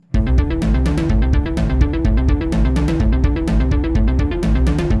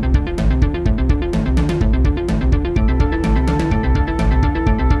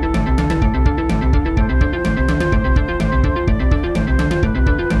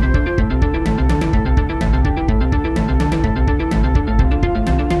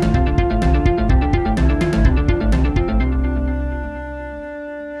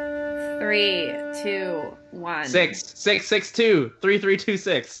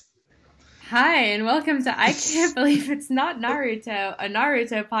662-3326. Hi, and welcome to I Can't Believe It's Not Naruto, a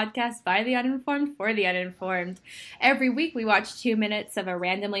Naruto podcast by the uninformed for the uninformed. Every week we watch 2 minutes of a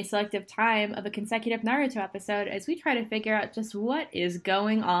randomly selective time of a consecutive Naruto episode as we try to figure out just what is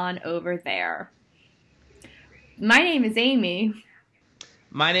going on over there. My name is Amy.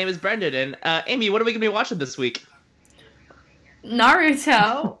 My name is Brendan, and Amy, what are we going to be watching this week?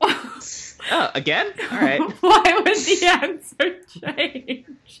 Naruto. Oh, again? All right. Why would the answer change?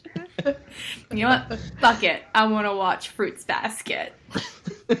 You know what? Fuck it. I want to watch Fruits Basket.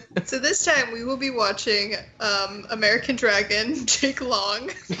 So this time we will be watching American Dragon, Jake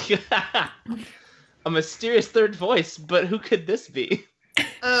Long. A mysterious third voice, but who could this be?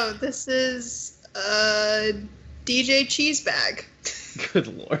 Oh, this is DJ Cheesebag. Good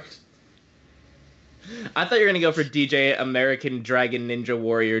lord. I thought you were going to go for DJ American Dragon Ninja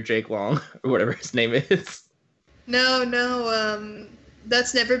Warrior Jake Long, or whatever his name is. No,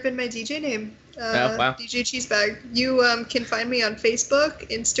 that's never been my DJ name. Oh, wow. DJ Cheesebag. You can find me on Facebook,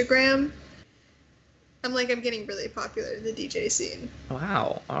 Instagram. I'm getting really popular in the DJ scene.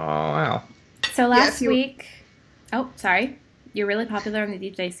 Wow. Oh, wow. So last week... Oh, sorry. You're really popular in the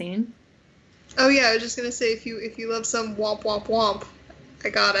DJ scene? Oh, yeah, I was just going to say, if you love some womp womp womp, I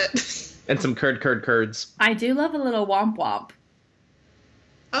got it. And some curds. I do love a little womp womp.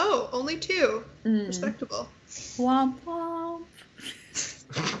 Oh, only 2. Respectable. Womp womp.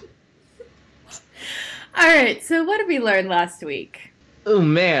 Alright, so what did we learn last week? Oh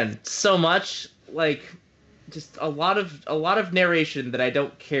man, so much. Just a lot of narration that I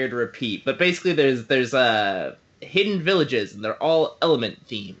don't care to repeat. But basically there's hidden villages, and they're all element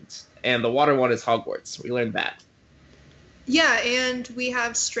themed. And the water one is Hogwarts. We learned that. Yeah, and we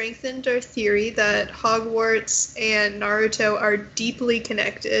have strengthened our theory that Hogwarts and Naruto are deeply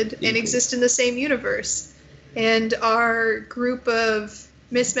connected and exist in the same universe. And our group of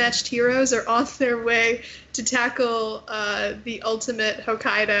mismatched heroes are on their way to tackle the ultimate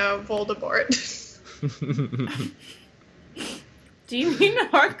Hokkaido Voldemort. Do you mean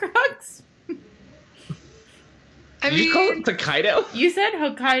Horcrux? Did you call it Hokkaido? You said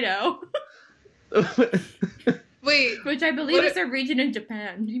Hokkaido. Wait. Which I believe is a region in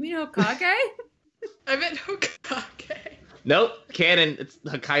Japan. Do you mean Hokage? I meant Hokage. Nope. Canon, it's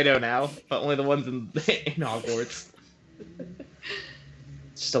Hokkaido now, but only the ones in Hogwarts.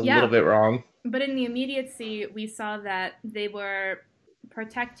 Just a little bit wrong. But in the immediacy, we saw that they were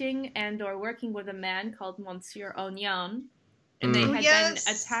protecting and or working with a man called Monsieur Onyan. And they had been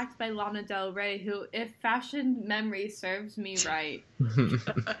attacked by Lana Del Rey, who, if fashion memory serves me right,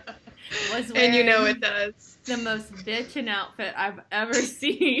 was wearing it does. The most bitchin' outfit I've ever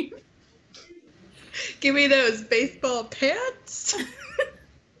seen. Give me those baseball pants.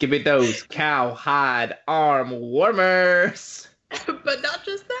 Give me those cowhide arm warmers. But not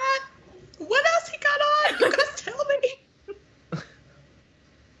just that. What else he got on? You gotta tell me.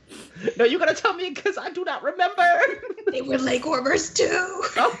 No, you gotta tell me because I do not remember. They were leg warmers too.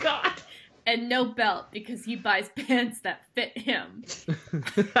 Oh God. And no belt because he buys pants that fit him.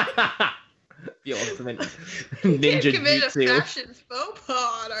 The ultimate ninja ninja can't commit jutsu. A fashion faux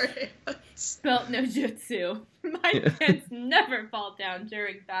pas on our hands. Belt no jutsu. My pants never fall down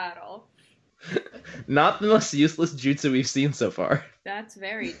during battle. Not the most useless jutsu we've seen so far. That's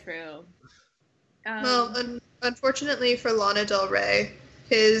very true. Well, unfortunately for Lana Del Rey,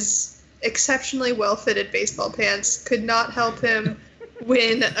 his exceptionally well-fitted baseball pants could not help him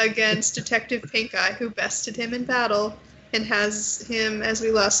win against Detective Pink Eye, who bested him in battle and has him, as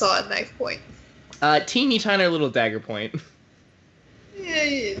we last saw, at knife point. Teeny tiny little dagger point.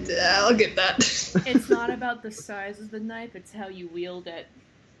 Yeah, I'll get that. It's not about the size of the knife, it's how you wield it.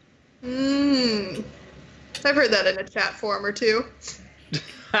 I've heard that in a chat forum or two.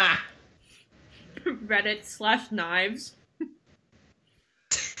 Ha! Reddit/knives.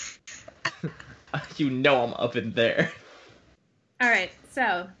 You know I'm up in there. Alright,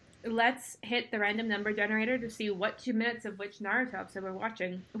 so let's hit the random number generator to see what 2 minutes of which Naruto episode we're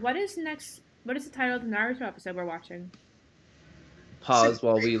watching. What is the title of the Naruto episode we're watching? Pause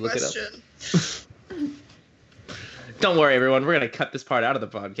while we look it up. Don't worry, everyone. We're going to cut this part out of the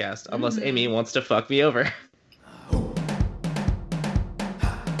podcast unless Amy wants to fuck me over.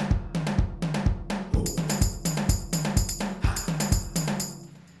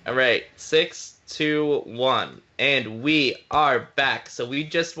 All right. 6, 2, 1. And we are back. So we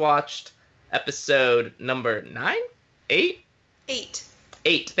just watched episode number 9? 8? 8.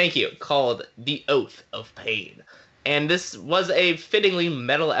 8, thank you. Called The Oath of Pain. And this was a fittingly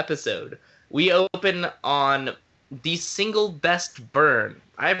metal episode. We open on the single best burn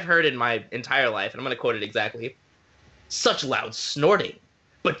I've heard in my entire life, and I'm going to quote it exactly, such loud snorting.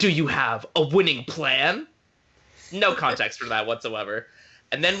 But do you have a winning plan? No context for that whatsoever.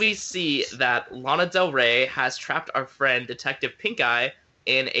 And then we see that Lana Del Rey has trapped our friend Detective Pink Eye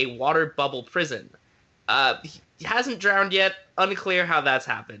in a water bubble prison. He hasn't drowned yet. Unclear how that's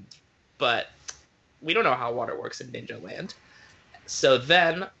happened. But we don't know how water works in Ninja Land. So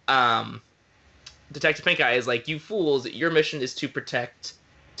then, Detective Pink Eye is like, you fools, your mission is to protect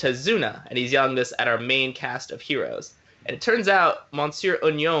Tazuna. And he's yelling this at our main cast of heroes. And it turns out Monsieur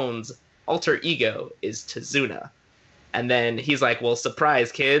Ognon's alter ego is Tazuna. And then he's like, well,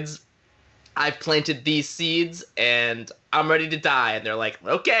 surprise, kids. I've planted these seeds, and I'm ready to die. And they're like,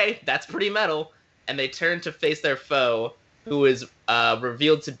 okay, that's pretty metal. And they turn to face their foe, who is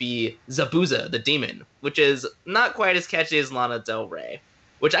revealed to be Zabuza, the demon, which is not quite as catchy as Lana Del Rey.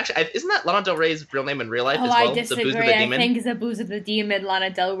 Which actually, isn't that Lana Del Rey's real name in real life as well? I disagree. Zabuza the demon? I think Zabuza the demon, Lana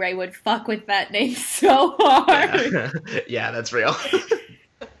Del Rey would fuck with that name so hard. Yeah, yeah, that's real.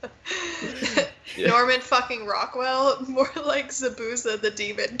 Yeah. Norman fucking Rockwell, more like Zabuza the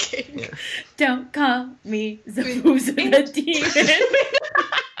Demon King. Yeah. Don't call me Zabuza the demon.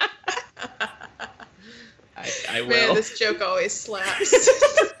 I will. Man, this joke always slaps.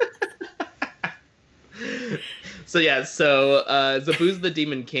 So Zabuza the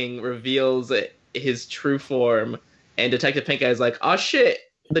Demon King reveals his true form, and Detective Pink Eye is like, "Oh shit,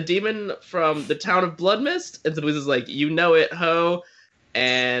 the demon from the town of Bloodmist?" And Zabuza's like, "You know it, ho."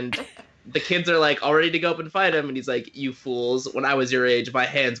 And the kids are like all ready to go up and fight him, and he's like, "You fools, when I was your age, my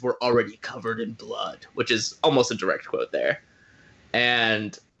hands were already covered in blood," which is almost a direct quote there.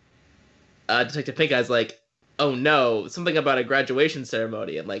 And Detective Pink Eye's like, "Oh no, something about a graduation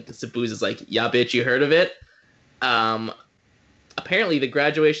ceremony." And like Zabuza's like, "Yeah, bitch, you heard of it?" Apparently the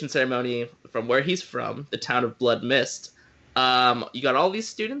graduation ceremony from where he's from, the town of Blood Mist, you got all these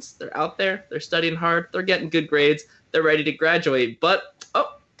students, they're out there, they're studying hard, they're getting good grades, they're ready to graduate, but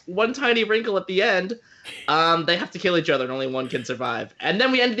one tiny wrinkle at the end, they have to kill each other and only one can survive. And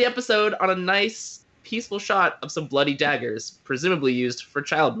then we end the episode on a nice, peaceful shot of some bloody daggers, presumably used for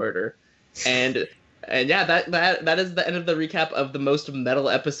child murder. And yeah, that is the end of the recap of the most metal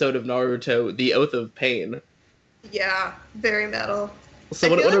episode of Naruto, The Oath of Pain. Yeah, very metal.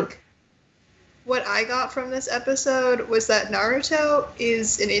 So what I got from this episode was that Naruto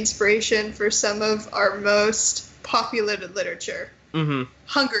is an inspiration for some of our most popular literature. Mm-hmm.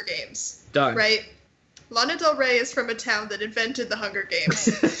 Hunger Games. Done. Right? Lana Del Rey is from a town that invented the Hunger Games.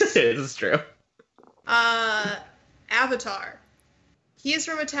 This is true. Avatar. He is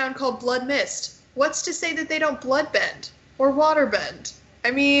from a town called Blood Mist. What's to say that they don't bloodbend? Or waterbend?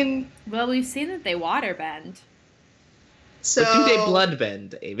 I mean... Well, we've seen that they waterbend. So... But do they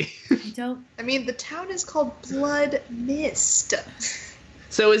bloodbend, Amy? I don't... I mean, the town is called Blood Mist.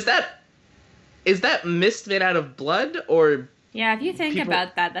 So is that mist made out of blood, or... Yeah, if you think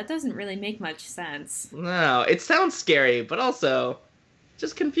about that doesn't really make much sense. No, it sounds scary, but also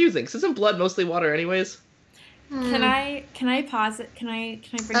just confusing. 'Cause isn't blood mostly water anyways? Can I pause it? Can I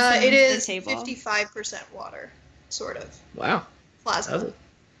bring something it to the is table? 55% water, sort of. Wow. Plasma.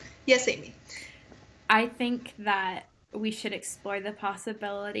 Yes, Amy. I think that we should explore the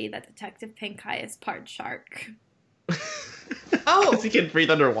possibility that Detective Pink Eye is part shark. Oh! Because he can breathe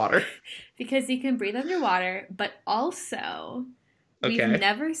underwater. Because he can breathe underwater, but also, we've Okay.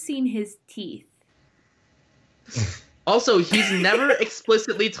 never seen his teeth. Also, he's never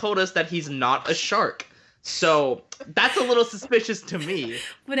explicitly told us that he's not a shark. So, that's a little suspicious to me.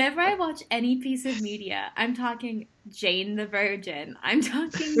 Whenever I watch any piece of media, I'm talking Jane the Virgin, I'm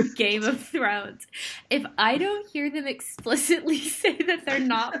talking Game of Thrones. If I don't hear them explicitly say that they're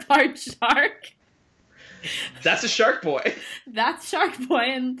not part shark, That's a shark boy. that's Shark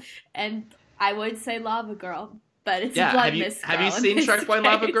Boy, and I would say Lava Girl, but it's Blood Mist Girl. Have you in seen this Shark Boy and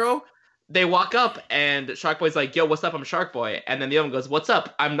Lava case. Girl? They walk up and Shark Boy's like, "Yo, what's up? I'm Shark Boy." And then the other one goes, "What's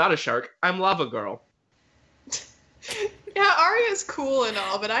up? I'm not a shark. I'm Lava Girl." Yeah, Arya's cool and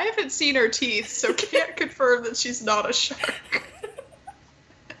all, but I haven't seen her teeth, so can't confirm that she's not a shark.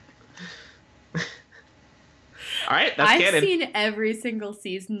 All right, that's I've canon. seen every single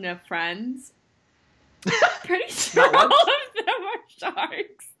season of Friends. Pretty sure all Not of once. them are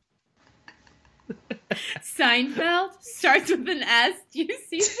sharks. Seinfeld starts with an S. Do you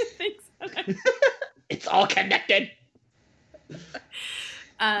see the things on it? It's all connected.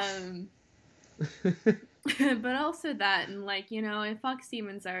 But also that, and like, you know, if fox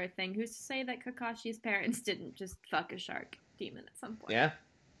demons are a thing, who's to say that Kakashi's parents didn't just fuck a shark demon at some point? Yeah.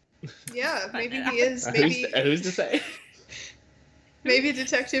 Yeah, maybe Find it he is. Maybe Who's to say? maybe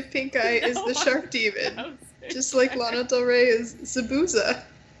Detective Pink Eye is No, the shark demon. No, Just like Lana Del Rey is Zabuza.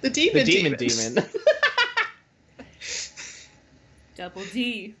 The demon demon. Double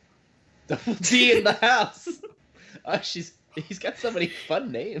D. Double D in the house. Oh, he's got so many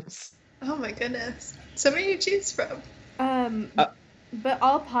fun names. Oh my goodness. So many to choose from. But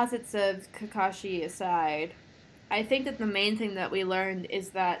all posits of Kakashi aside, I think that the main thing that we learned is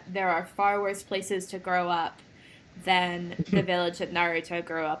that there are far worse places to grow up than the village that Naruto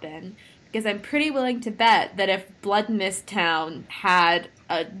grew up in. Because I'm pretty willing to bet that if Blood Mist Town had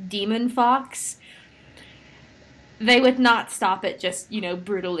a demon fox, they would not stop at just,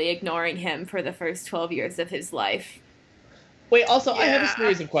 brutally ignoring him for the first 12 years of his life. Wait, also, I have a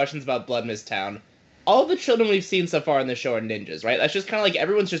series of questions about Blood Mist Town. All the children we've seen so far in the show are ninjas, right? That's just kind of like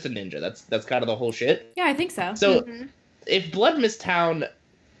everyone's just a ninja. That's kind of the whole shit. Yeah, I think so. So, if Blood Mist Town,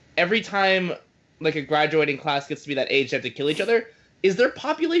 every time like a graduating class gets to be that age, they have to kill each other. Is their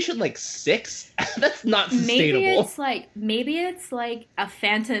population like 6? That's not sustainable. Maybe it's like a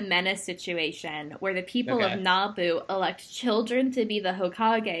Phantom Menace situation where the people of Nabu elect children to be the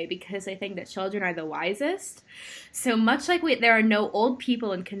Hokage because they think that children are the wisest. So much like there are no old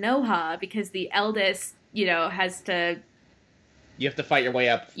people in Konoha because the eldest, has to. You have to fight your way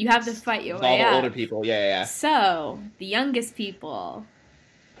up. You have to fight your way up. All the older people, yeah. So the youngest people,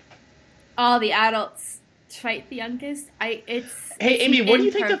 all the adults. Fight the youngest. Hey, Amy, what do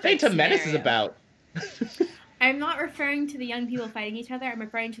you think the Phantom Menace is about? I'm not referring to the young people fighting each other. I'm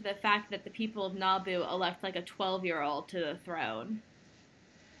referring to the fact that the people of Nabu elect like a 12-year-old to the throne.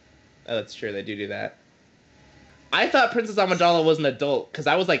 Oh, that's true. They do that. I thought Princess Amidala was an adult because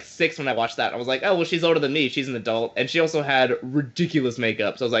I was like 6 when I watched that. I was like, oh, well, she's older than me. She's an adult. And she also had ridiculous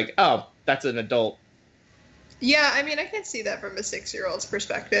makeup. So I was like, oh, that's an adult. Yeah, I mean, I can see that from a 6-year-old's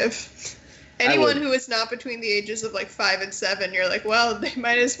perspective. Anyone who is not between the ages of like 5 and 7, you're like, well, they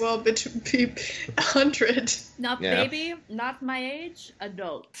might as well be 100. Not baby, not my age,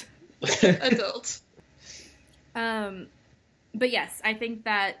 adult. Adult. But yes, I think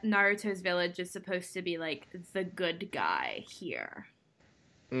that Naruto's village is supposed to be like the good guy here.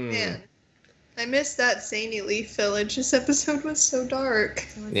 Man, I missed that Zany Leaf village. This episode was so dark.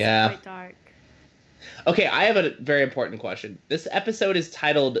 It was quite dark. Okay, I have a very important question. This episode is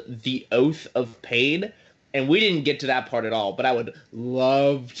titled The Oath of Pain, and we didn't get to that part at all, but I would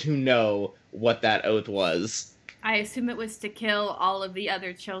love to know what that oath was. I assume it was to kill all of the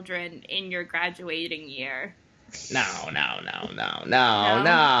other children in your graduating year. No. Yeah,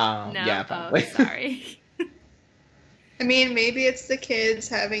 probably. Oh, sorry. I mean, maybe it's the kids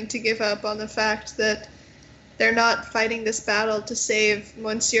having to give up on the fact that they're not fighting this battle to save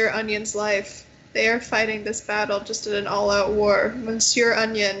Monsieur Onion's life. They are fighting this battle just in an all-out war. Monsieur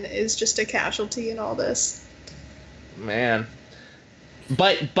Onion is just a casualty in all this. Man.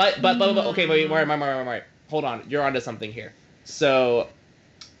 But okay, wait. Hold on. You're onto something here. So,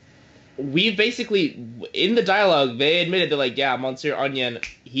 we basically, in the dialogue, they admitted that, like, yeah, Monsieur Onion,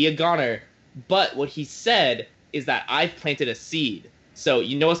 he a goner. But what he said is that I've planted a seed. So,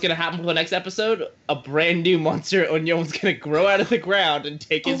 you know what's going to happen for the next episode? A brand new Monsieur Onion's going to grow out of the ground and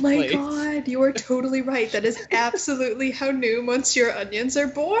take his place. Oh my god, you are totally right. That is absolutely how new Monsieur Onions are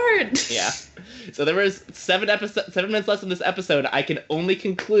born. Yeah. So there was 7 minutes left in this episode. I can only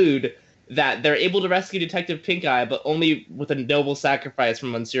conclude that they're able to rescue Detective Pink Eye, but only with a noble sacrifice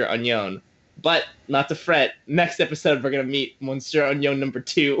from Monsieur Onion. But, not to fret, next episode we're going to meet Monsieur Onion number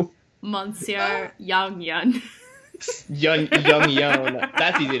 2. Monsieur Young Yun. Young.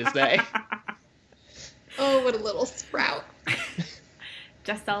 That's easy to say. Oh, what a little sprout.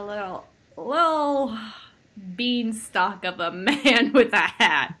 Just a little beanstalk of a man with a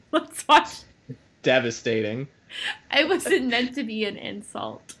hat. Let's watch. Devastating. It wasn't meant to be an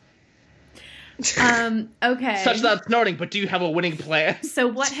insult. Okay. Such not snorting, but do you have a winning plan? So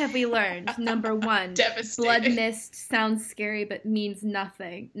what have we learned? Number 1, Devastating. Blood Mist sounds scary but means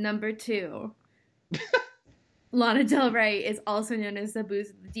nothing. Number 2, Lana Del Rey is also known as the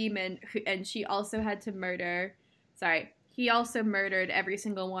Booze of the Demon, and she also had to murder... Sorry. He also murdered every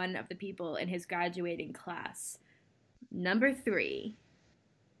single one of the people in his graduating class. Number 3.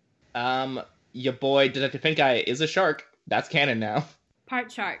 Your boy Detective Pink Eye is a shark. That's canon now.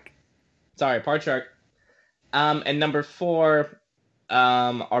 Part shark. Sorry, part shark. And number 4,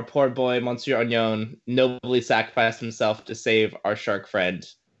 our poor boy Monsieur Onion nobly sacrificed himself to save our shark friend,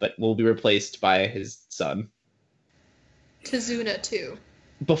 but will be replaced by his son. Kazuna, too.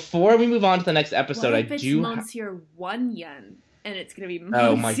 Before we move on to the next episode, what if it's Monsieur One Yun, and it's going to be Monsieur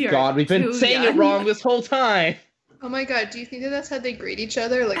Oh my god, we've been saying it wrong this whole time! Oh my god, do you think that that's how they greet each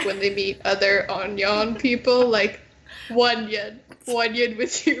other? Like when they meet other Onion people? Like, 1 Yen, Onyon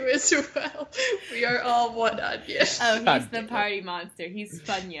with you as well. We are all one onion. Oh, he's God the damn it. party monster. He's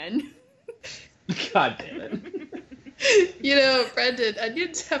Funyun. God damn it. You know, Brendan,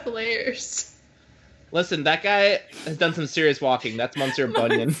 onions have layers. Listen, that guy has done some serious walking. That's Monsieur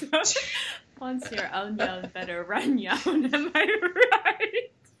Bunyan. Monsieur Onion better run yon, am I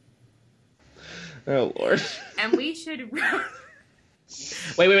right? Oh, Lord. And we should run.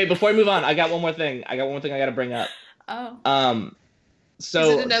 Wait. Before we move on, I got one more thing. I gotta bring up. Oh.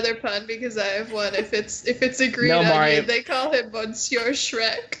 So Is it another pun? Because I have one. If it's a green No, onion, Mari. they call him Monsieur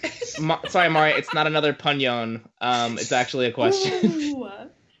Shrek. Sorry, Mari, it's not another punyon. It's actually a question. Ooh.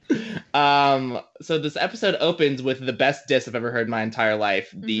 So this episode opens with the best diss I've ever heard in my entire life.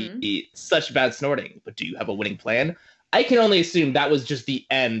 The such bad snorting, but do you have a winning plan? I can only assume that was just the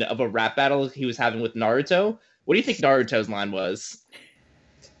end of a rap battle he was having with Naruto. What do you think Naruto's line was?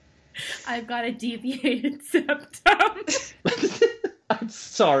 I've got a deviated septum. I'm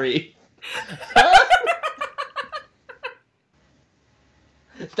sorry.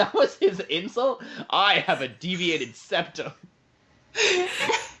 That was his insult? I have a deviated septum.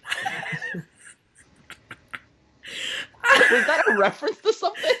 Was that a reference to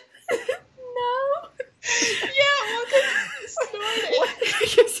something? No. Yeah, well, 'cause he's snorting.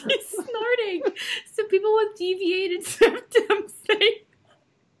 Because he's snorting. So people with deviated septums,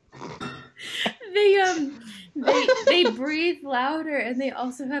 they breathe louder, and they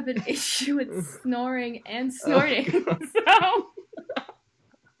also have an issue with snoring and snorting. So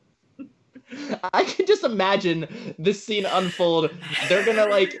I can just imagine this scene unfold. They're gonna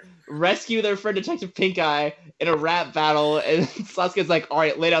like rescue their friend Detective Pink Eye in a rap battle, and Sasuke's like, "All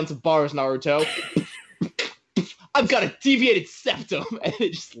right, lay down some bars, Naruto. I've got a deviated septum," and they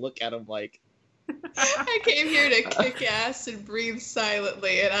just look at him like, I came here to kick ass and breathe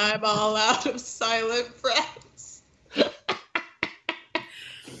silently, and I'm all out of silent breaths.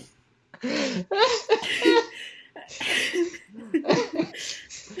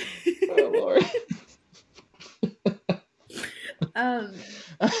 "Oh Lord."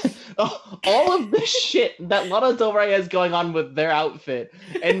 All of the shit that Lana Del Rey has going on with their outfit,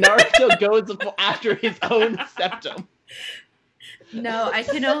 and Naruto goes after his own septum. no, I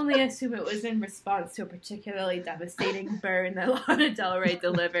can only assume it was in response to a particularly devastating burn that Lana Del Rey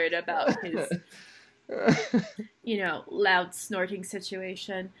delivered about his, loud snorting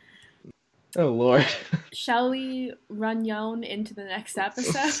situation. Oh Lord. Shall we run yon into the next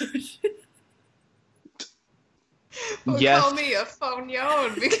episode? Well, Yes. call me a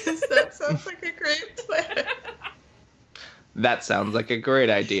phone-yon, because that sounds like a great plan. That sounds like a great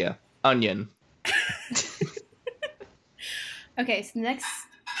idea. Onion. Okay, so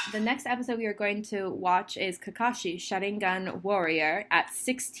the next episode we are going to watch is Kakashi Sharingan Warrior at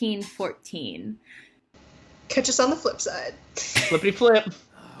 1614. Catch us on the flip side. Flippity flip.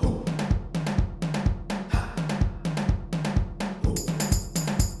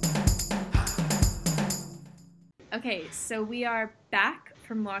 Okay, so we are back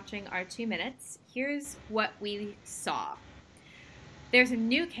from watching our 2 minutes. Here's what we saw. There's a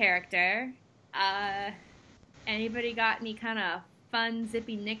new character. Anybody got any kind of fun,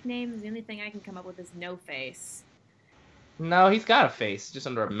 zippy nicknames? The only thing I can come up with is No Face. No, he's got a face, just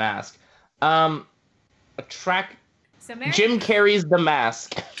under a mask. A track. So Mary, Jim Carrey's The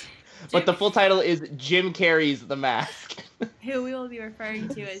Mask. But the full title is Jim Carrey's The Mask. who we will be referring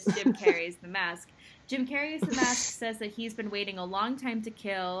to as Jim Carrey's The Mask. Jim Carrey's The Mask says that he's been waiting a long time to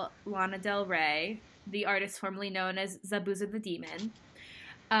kill Lana Del Rey, the artist formerly known as Zabuza the Demon.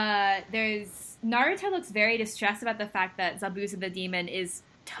 Naruto looks very distressed about the fact that Zabuza the Demon is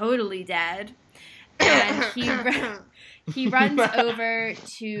totally dead, and he runs over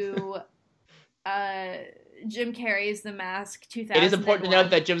to Jim Carrey's The Mask 2001. It is important to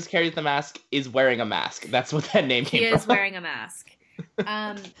note that Jim Carrey's The Mask is wearing a mask. That's what that name came He from. is wearing a mask.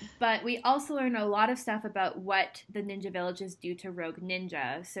 But we also learn a lot of stuff about what the ninja villages do to rogue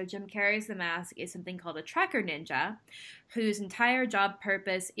ninja. So Jim Carrey's The Mask is something called a tracker ninja, whose entire job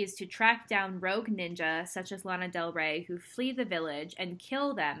purpose is to track down rogue ninja, such as Lana Del Rey, who flee the village and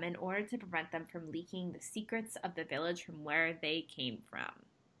kill them in order to prevent them from leaking the secrets of the village from where they came from.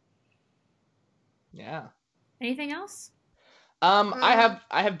 Yeah. Anything else? I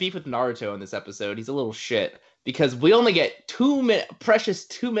have beef with Naruto in this episode. He's a little shit because we only get precious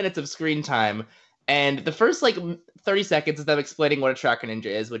 2 minutes of screen time, and the first 30 seconds is them explaining what a tracker ninja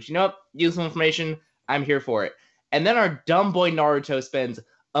is. Which, useful information. I'm here for it. And then our dumb boy Naruto spends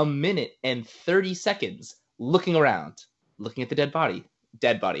a minute and 30 seconds looking around, looking at the dead body,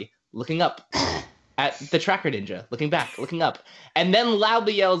 looking up at the tracker ninja, looking back, looking up, and then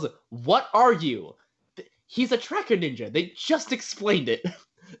loudly yells, "What are you?" he's a tracker ninja. They just explained it.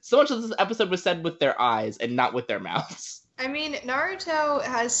 So much of this episode was said with their eyes and not with their mouths. I mean, Naruto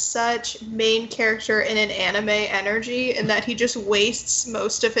has such main character in an anime energy in that he just wastes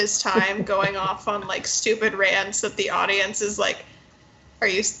most of his time going off on, like, stupid rants that the audience is like,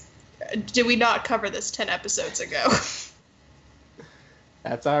 did we not cover this 10 episodes ago?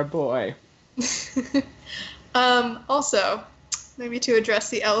 That's our boy. Also, maybe to address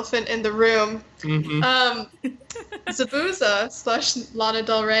the elephant in the room, Zabuza / Lana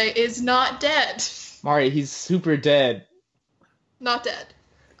Del Rey is not dead. Mari, he's super dead. Not dead.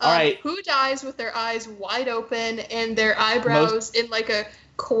 All right. Who dies with their eyes wide open and their eyebrows in like a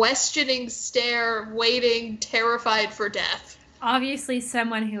questioning stare, waiting, terrified for death? Obviously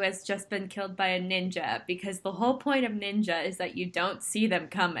someone who has just been killed by a ninja, because the whole point of ninja is that you don't see them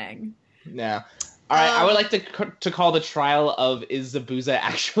coming. Yeah. All right, I would like to call the trial of is Zabuza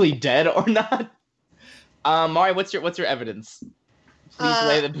actually dead or not? Mari, what's your evidence? Please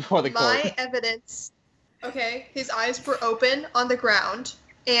lay it before the court. My evidence. Okay, his eyes were open on the ground,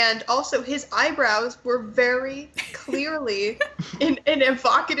 and also his eyebrows were very clearly in an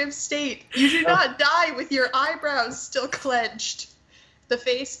evocative state. You do not die with your eyebrows still clenched. The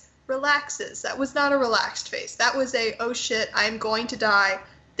face relaxes. That was not a relaxed face. That was a, oh shit, I'm going to die.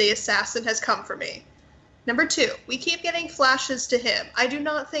 The assassin has come for me. Number 2, we keep getting flashes to him. I do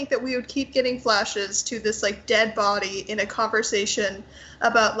not think that we would keep getting flashes to this, like, dead body in a conversation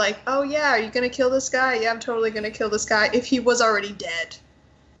about, like, oh yeah, are you gonna kill this guy? Yeah, I'm totally gonna kill this guy, if he was already dead.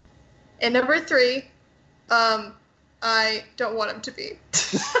 And number 3, I don't want him to be.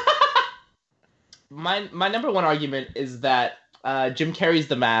 My number one argument is that Jim Carrey's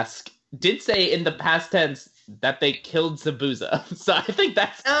The Mask did say in the past tense that they killed Zabuza. So I think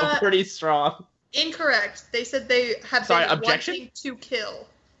that's pretty strong. Incorrect. They said they have been wanting to kill.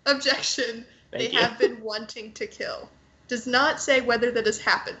 Objection. They have been wanting to kill. Does not say whether that has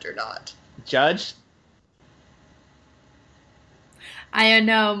happened or not. Judge? I don't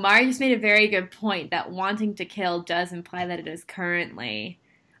know. Mari just made a very good point that wanting to kill does imply that it is currently.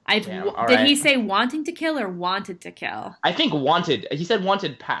 Did he say wanting to kill or wanted to kill? I think wanted. He said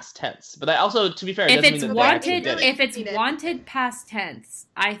wanted past tense. But I also, to be fair, if it's wanted past tense,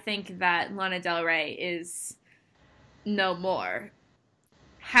 I think that Lana Del Rey is no more.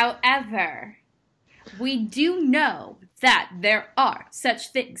 However, we do know that there are such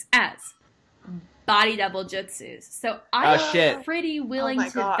things as body double jutsus. So I'm pretty willing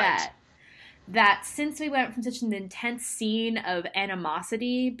to bet that since we went from such an intense scene of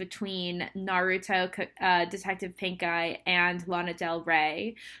animosity between Naruto, Detective Pink Eye, and Lana Del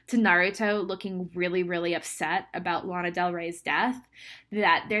Rey, to Naruto looking really, really upset about Lana Del Rey's death,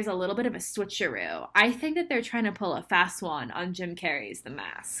 that there's a little bit of a switcheroo. I think that they're trying to pull a fast one on Jim Carrey's The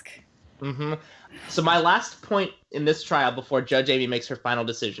Mask. Mm-hmm. So my last point in this trial before Judge Amy makes her final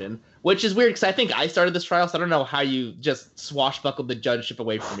decision, which is weird because I think I started this trial, so I don't know how you just swashbuckled the judgeship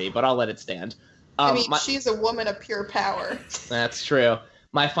away from me, but I'll let it stand. I mean, she's a woman of pure power. That's true.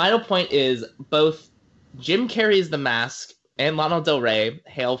 My final point is both Jim Carrey's The Mask and Lana Del Rey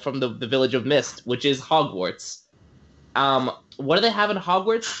hail from the village of Mist, which is Hogwarts. What do they have in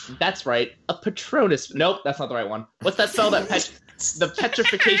Hogwarts? That's right, a Patronus. Nope, that's not the right one. What's that spell the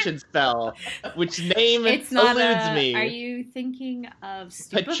petrification spell, which name eludes me. Are you thinking of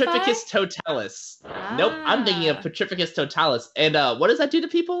Stupefy? Petrificus Totalis. Nope, I'm thinking of Petrificus Totalis. And what does that do to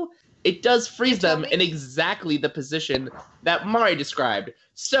people? It does freeze them in exactly the position that Mari described.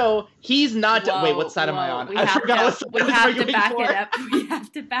 So he's not. Wait, what side am I on? I forgot what side we have to back it up. We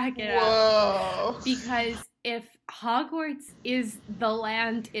have to back it up. Because if Hogwarts is the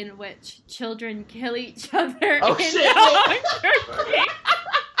land in which children kill each other. Oh shit!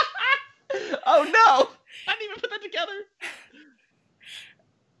 Oh no! I didn't even put that together.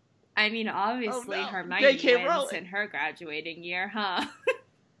 I mean, obviously, Hermione wins in her graduating year, huh?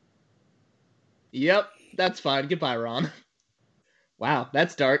 Yep, that's fine. Goodbye, Ron. Wow,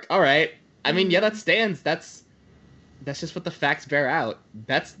 that's dark. All right. I mean, yeah, that stands. That's just what the facts bear out.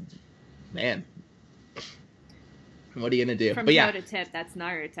 Man. What are you gonna do? From toe to tip, that's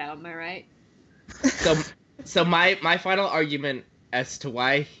Naruto. Am I right? So my final argument as to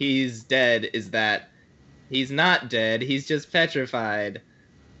why he's dead is that he's not dead. He's just petrified.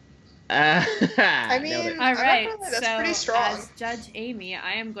 I mean, all right. That's pretty strong. As Judge Amy,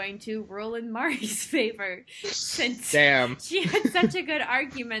 I am going to rule in Mari's favor since she had such a good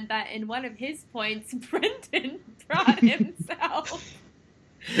argument that in one of his points, Brendan brought himself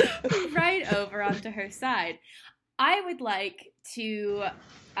right over onto her side. I would like to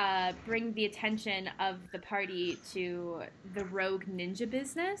bring the attention of the party to the rogue ninja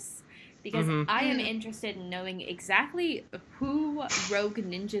business, because I am interested in knowing exactly who Rogue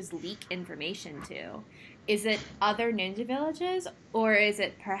Ninjas leak information to. Is it other ninja villages, or is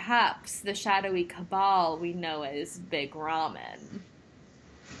it perhaps the shadowy cabal we know as Big Ramen?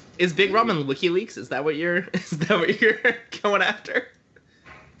 Is Big Ramen WikiLeaks? Is that what you're going after?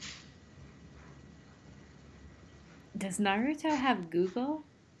 Does Naruto have Google?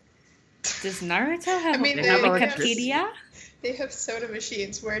 Does Naruto have I mean, Wikipedia? They have soda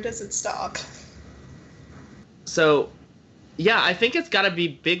machines. Where does it stop? So, yeah, I think it's got to be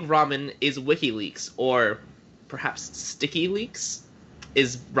Big Ramen is WikiLeaks, or perhaps Sticky Leaks.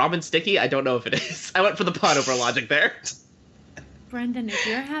 Is ramen sticky? I don't know if it is. I went for the pun over logic there. Brendan, if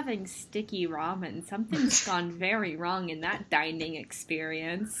you're having sticky ramen, something's gone very wrong in that dining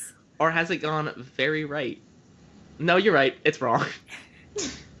experience. Or has it gone very right? No, you're right. It's wrong.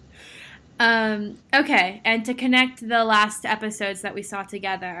 Okay, and to connect the last episodes that we saw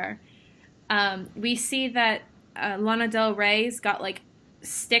together, we see that Lana Del Rey's got like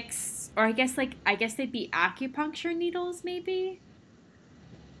sticks, or I guess they'd be acupuncture needles, maybe.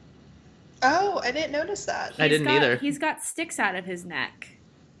 Oh, I didn't notice that. I didn't either. He's got sticks out of his neck.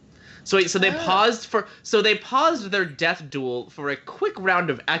 So wait, so they paused their death duel for a quick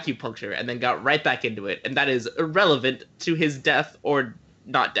round of acupuncture and then got right back into it, and that is irrelevant to his death or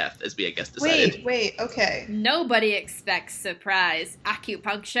not death, as we I guess decided. Wait, okay. Nobody expects surprise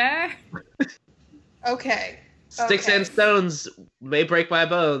acupuncture. Okay. Sticks and stones may break my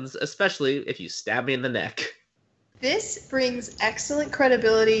bones, especially if you stab me in the neck. This brings excellent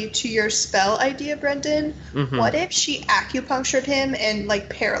credibility to your spell idea, Brendan. Mm-hmm. What if she acupunctured him and, like,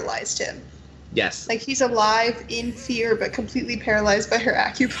 paralyzed him? Yes. Like, he's alive in fear, but completely paralyzed by her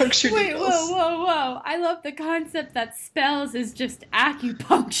acupuncture Wait, needles. whoa. I love the concept that spells is just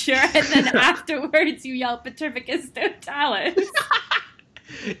acupuncture, and then afterwards you yell Petrificus Totalis.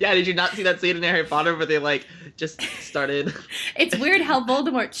 Yeah, did you not see that scene in Harry Potter where they, like, just started... It's weird how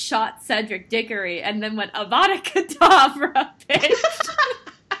Voldemort shot Cedric Diggory and then went Avada Kedavra, bitch.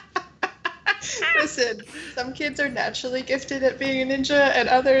 Listen, some kids are naturally gifted at being a ninja, and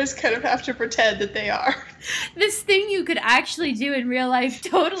others kind of have to pretend that they are. This thing you could actually do in real life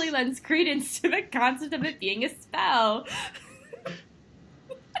totally lends credence to the concept of it being a spell.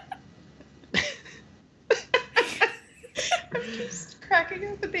 I'm just cracking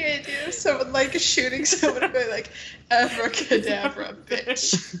up at the idea of someone, like, shooting someone and going, like, abracadabra,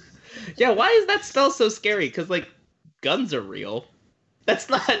 bitch. Yeah, why is that spell so scary? Because, like, guns are real. That's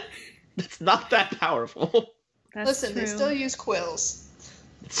not that powerful. Listen, they still use quills.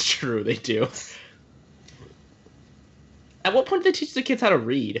 It's true, they do. At what point do they teach the kids how to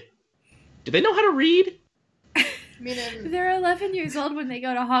read? Do they know how to read? I mean, they're 11 years old when they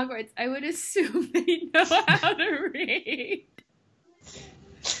go to Hogwarts. I would assume they know how to read.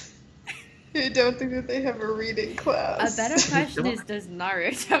 I don't think that they have a reading class. A better question is, does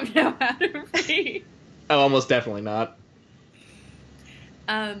Naruto know how to read? Oh, almost definitely not.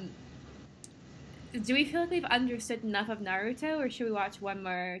 Do we feel like we've understood enough of Naruto, or should we watch one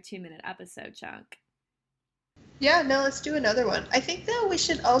more 2-minute episode chunk? Yeah, no, let's do another one. I think, though, we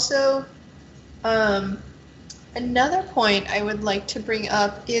should also... another point I would like to bring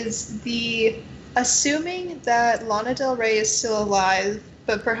up is assuming that Lana Del Rey is still alive,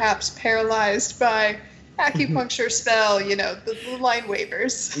 but perhaps paralyzed by acupuncture spell, the line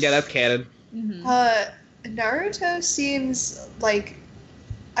waivers. Yeah, that's canon. Mm-hmm. Naruto seems like...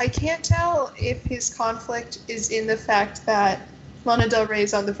 I can't tell if his conflict is in the fact that Lana Del Rey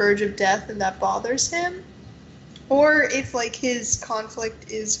is on the verge of death and that bothers him, or if, like, his conflict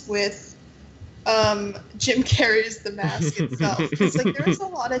is with Jim Carrey's The Mask itself. Because, like, there was a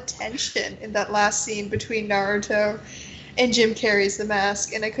lot of tension in that last scene between Naruto and Jim Carrey's The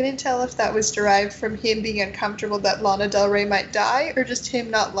Mask, and I couldn't tell if that was derived from him being uncomfortable that Lana Del Rey might die, or just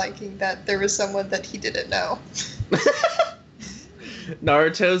him not liking that there was someone that he didn't know.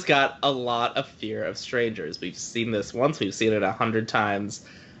 Naruto's got a lot of fear of strangers. We've seen this once, we've seen it 100 times.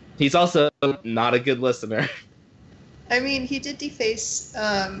 He's also not a good listener. I mean, he did deface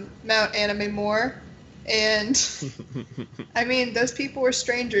Mount Anime Moore, and I mean, those people were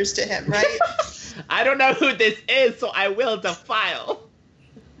strangers to him, right? I don't know who this is, so I will defile.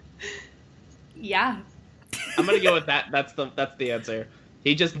 Yeah. I'm gonna go with that. That's the answer.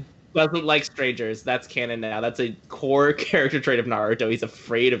 He just doesn't like strangers. That's canon now. That's a core character trait of Naruto. He's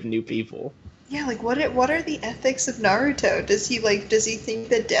afraid of new people. Yeah, like what are the ethics of Naruto? Does he think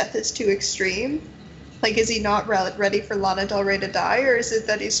that death is too extreme? Like, is he not ready for Lana Del Rey to die, or is it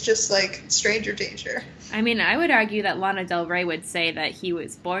that he's just, like, stranger danger? I mean, I would argue that Lana Del Rey would say that he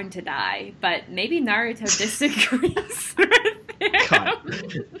was born to die, but maybe Naruto disagrees with him. God.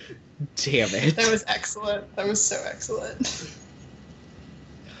 Damn it. That was excellent. That was so excellent.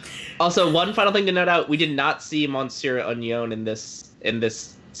 Also, one final thing to note out: we did not see Monsieur Onion in this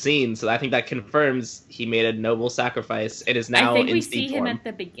scene, so I think that confirms he made a noble sacrifice and is now I think in we steam see him form. at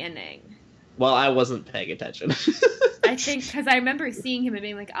the beginning. Well, I wasn't paying attention. I think because I remember seeing him and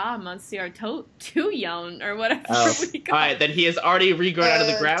being like, Monsieur Touillon or whatever we call. All right, then he has already regrown out of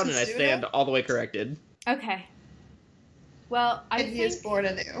the ground, and I Tizuna? stand all the way corrected. Okay. Well, I And he is think born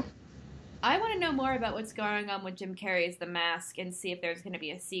anew. I want to know more about what's going on with Jim Carrey's The Mask and see if there's going to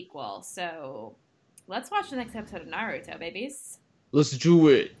be a sequel. So let's watch the next episode of Naruto, babies. Let's do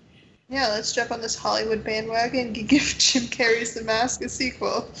it. Yeah, let's jump on this Hollywood bandwagon and give Jim Carrey's The Mask a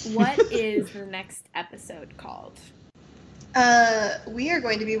sequel. What is the next episode called? We are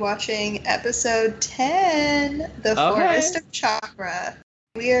going to be watching episode 10, The Forest of Chakra.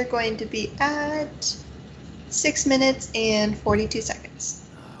 We are going to be at 6 minutes and 42 seconds.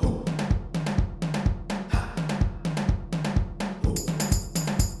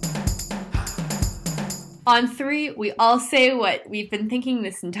 On 3, we all say what we've been thinking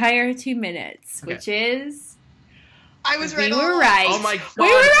this entire 2 minutes, which is... I was right. We were all along. right. Oh my god,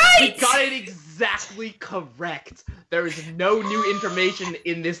 We were right! We got it exactly correct. There is no new information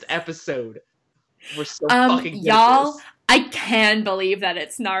in this episode. We're so fucking good y'all, I can believe that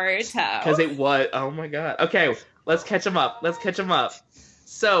it's Naruto. because it was. Oh my god. Okay, let's catch him up.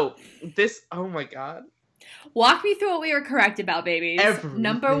 So this. Oh my god. Walk me through what we were correct about, babies. Everything.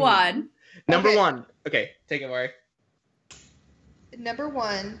 Number 1. Number Okay. 1. Okay, take it, Mari. Number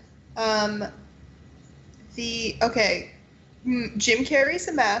 1, Jim Carrey's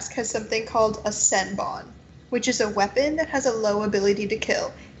The Mask has something called a Senbon, which is a weapon that has a low ability to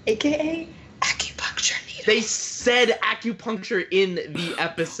kill, aka acupuncture needle. They said acupuncture in the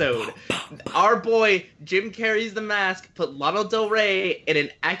episode. Our boy Jim Carrey's The Mask put Lana Del Rey in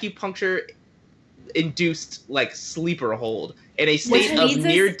an acupuncture-induced sleeper hold in a state of leads us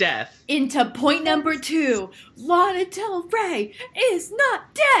near death. Into point number 2. Lana Del Rey is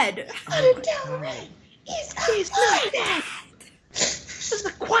not dead. Lana Del Rey is not dead. This is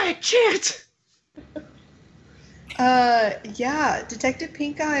a quiet chant. Yeah, Detective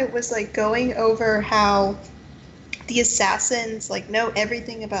Pink Eye was going over how the assassins know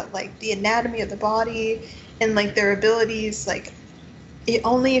everything about the anatomy of the body and their abilities.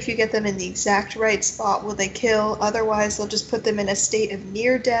 Only if you get them in the exact right spot will they kill. Otherwise, they'll just put them in a state of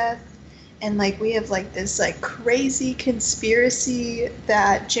near death. And we have this crazy conspiracy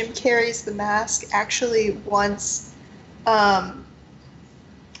that Jim Carrey's The Mask actually wants Lana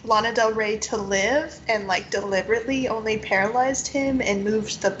Del Rey to live and deliberately only paralyzed him and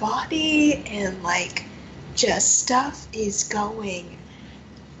moved the body and just stuff is going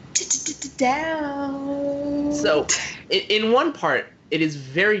down. So, in one part, it is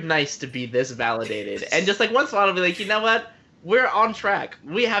very nice to be this validated. And just once in a while, I'll be you know what? We're on track.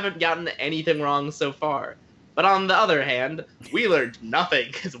 We haven't gotten anything wrong so far. But on the other hand, we learned nothing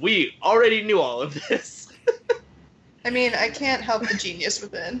because we already knew all of this. I mean, I can't help the genius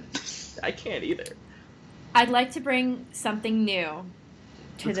within. I can't either. I'd like to bring something new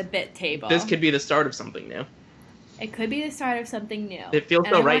to the bit table. This could be the start of something new. It could be the start of something new. It feels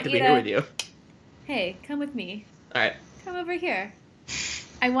And so I right want to be here with you. Hey, come with me. Alright. Come over here.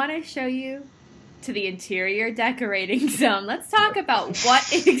 I want to show you to the interior decorating zone. Let's talk about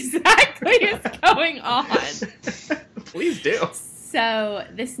what exactly is going on. Please do. So,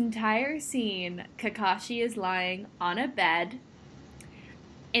 this entire scene, Kakashi is lying on a bed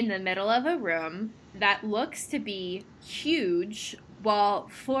in the middle of a room that looks to be huge, while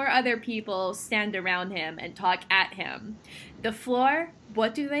 4 other people stand around him and talk at him. The floor,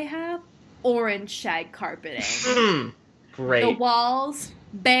 what do they have? Orange shag carpeting. Great. The walls,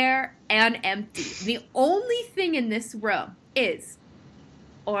 bare and empty. The only thing in this room is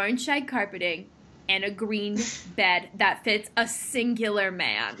orange shag carpeting and a green bed that fits a singular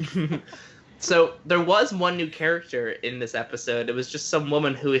man. So there was one new character in this episode. It was just some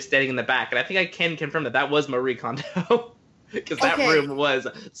woman who is standing in the back, and I think I can confirm that was Marie Kondo, because that Okay. room was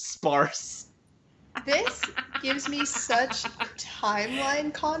sparse. This gives me such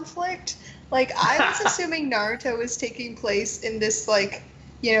timeline conflict. I was assuming Naruto was taking place in this,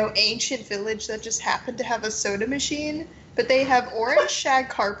 ancient village that just happened to have a soda machine, but they have orange shag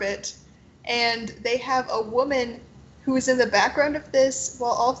carpet, and they have a woman who is in the background of this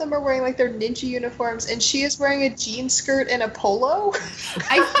while all of them are wearing, their ninja uniforms, and she is wearing a jean skirt and a polo.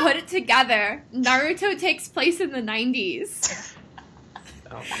 I put it together. Naruto takes place in the 90s.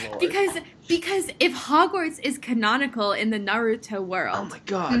 Oh, Lord. Because Because if Hogwarts is canonical in the Naruto world, Oh my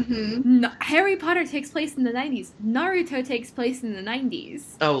god. Mm-hmm. Harry Potter takes place in the 90s. Naruto takes place in the 90s.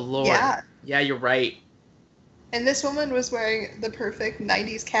 Oh lord. Yeah. Yeah, you're right. And this woman was wearing the perfect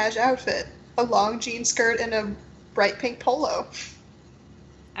 90s cash outfit. A long jean skirt and a bright pink polo.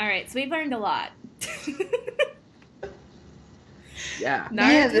 All right, so we've learned a lot. Yeah. Naruto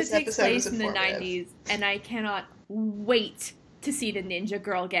Man, this takes episode place was in the informative. 90s, and I cannot wait to see the ninja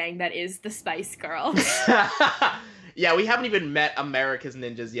girl gang that is the Spice Girls. Yeah, we haven't even met America's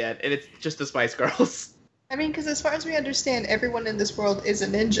ninjas yet, and it's just the Spice Girls. I mean, because as far as we understand, everyone in this world is a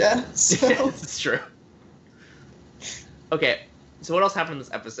ninja. So It's true. Okay, so what else happened in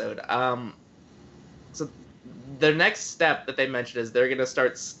this episode? So the next step that they mentioned is they're gonna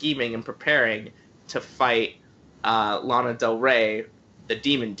start scheming and preparing to fight Lana Del Rey, the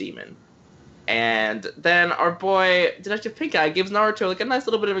Demon. And then our boy Detective Pink Eye gives Naruto like a nice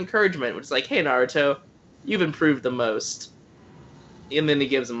little bit of encouragement, which is like, "Hey Naruto, you've improved the most." And then he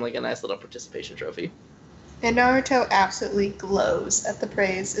gives him like a nice little participation trophy. and Naruto absolutely glows at the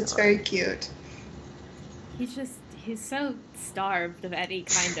praise. It's very cute. He's so starved of any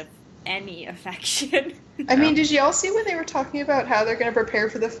kind of any affection. I mean, did y'all see when they were talking about how they're going to prepare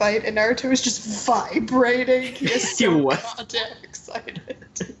for the fight, and Naruto was just vibrating? He is He so was. goddamn excited.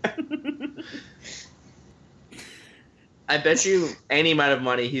 I bet you any amount of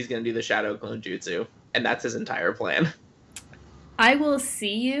money he's gonna do the Shadow Clone Jutsu, and that's his entire plan. I will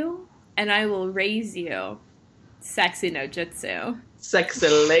see you, and I will raise you. Sexy no jutsu. Sexy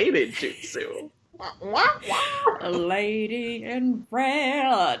lady jutsu. A lady in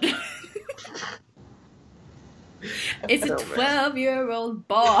red. It's a Oh, man. 12-year-old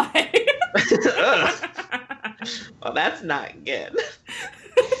boy. Ugh. Well, that's not good.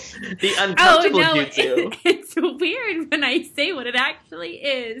 The uncomfortable jutsu. It's weird when I say what it actually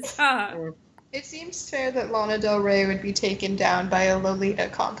is. Huh? It seems fair that Lana Del Rey would be taken down by a Lolita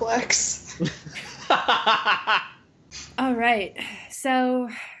complex. All right. So,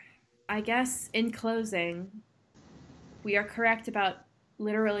 I guess in closing, we are correct about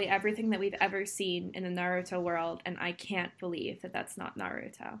literally everything that we've ever seen in the Naruto world, and I can't believe that that's not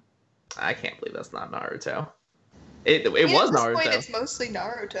Naruto. I can't believe that's not Naruto. It I mean, was at this Naruto. point, it's mostly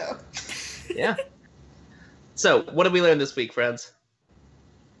Naruto. Yeah. So, what did we learn this week, friends?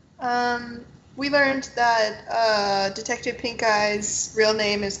 We learned that Detective Pink Eye's real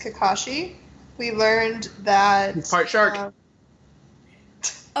name is Kakashi. We learned that He's part shark.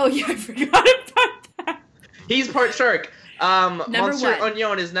 Oh yeah, I forgot about that. He's part shark. Number Monsieur one.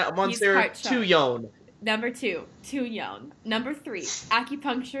 Onion is now Monsieur part shark. Tuyon. Number 2, too young. Number 3,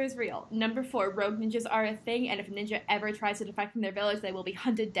 acupuncture is real. Number 4, rogue ninjas are a thing, and if a ninja ever tries to defect from their village, they will be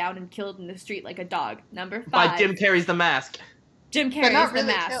hunted down and killed in the street like a dog. Number 5, By Jim Carrey's The Mask. Jim but Carrey's not The really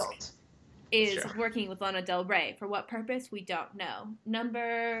Mask killed. is Sure. working with Lana Del Rey. For what purpose? We don't know.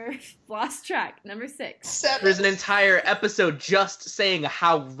 Number... lost track. Number 6. 7. There's an entire episode just saying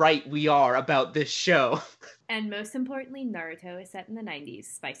how right we are about this show. And most importantly, Naruto is set in the 90s.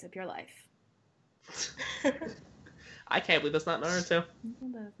 Spice up your life. I can't believe that's not Naruto.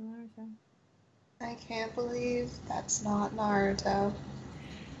 I can't believe that's not Naruto.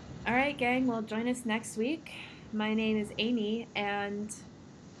 Alright, gang, well, join us next week. My name is Amy, and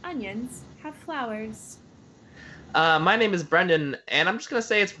onions have flowers. My name is Brendan, and I'm just gonna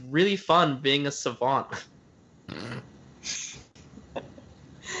say it's really fun being a savant.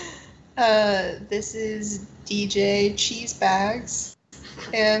 This is DJ Cheesebags.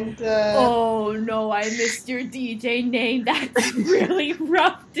 And, Oh no, I missed your DJ name. That's really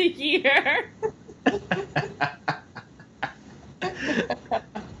rough to hear. and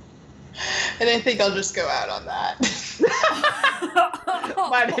I think I'll just go out on that.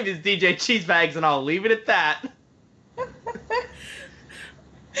 My name is DJ Cheesebags, and I'll leave it at that.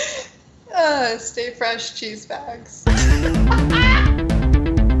 Stay fresh, Cheesebags.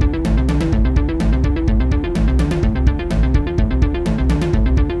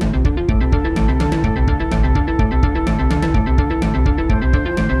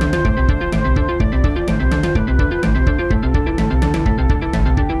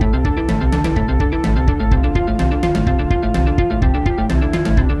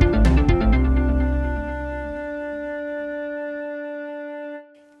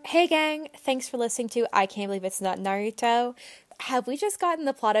 Hey gang, thanks for listening to I Can't Believe It's Not Naruto. Have we just gotten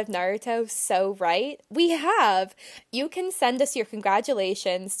the plot of Naruto so right? We have! You can send us your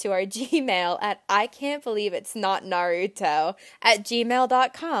congratulations to our Gmail at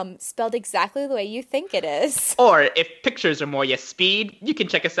ican'tbelieveit'snotnaruto@gmail.com, spelled exactly the way you think it is. Or if pictures are more your speed, you can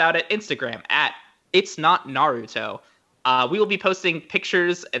check us out at Instagram at It's Not Naruto. We will be posting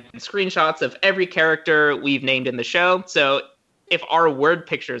pictures and screenshots of every character we've named in the show. So if our word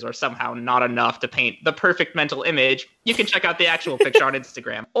pictures are somehow not enough to paint the perfect mental image, you can check out the actual picture on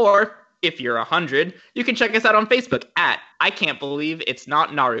Instagram. Or if you're 100, you can check us out on Facebook at I Can't Believe It's Not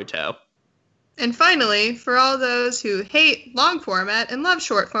Naruto. And finally, for all those who hate long format and love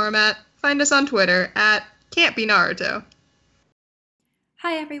short format, find us on Twitter at Can't Be Naruto.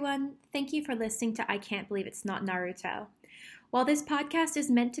 Hi everyone, thank you for listening to I Can't Believe It's Not Naruto. While this podcast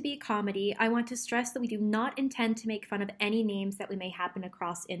is meant to be a comedy, I want to stress that we do not intend to make fun of any names that we may happen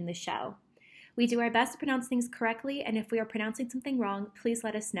across in the show. We do our best to pronounce things correctly, and if we are pronouncing something wrong, please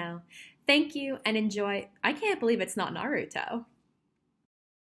let us know. Thank you and enjoy I Can't Believe It's Not Naruto.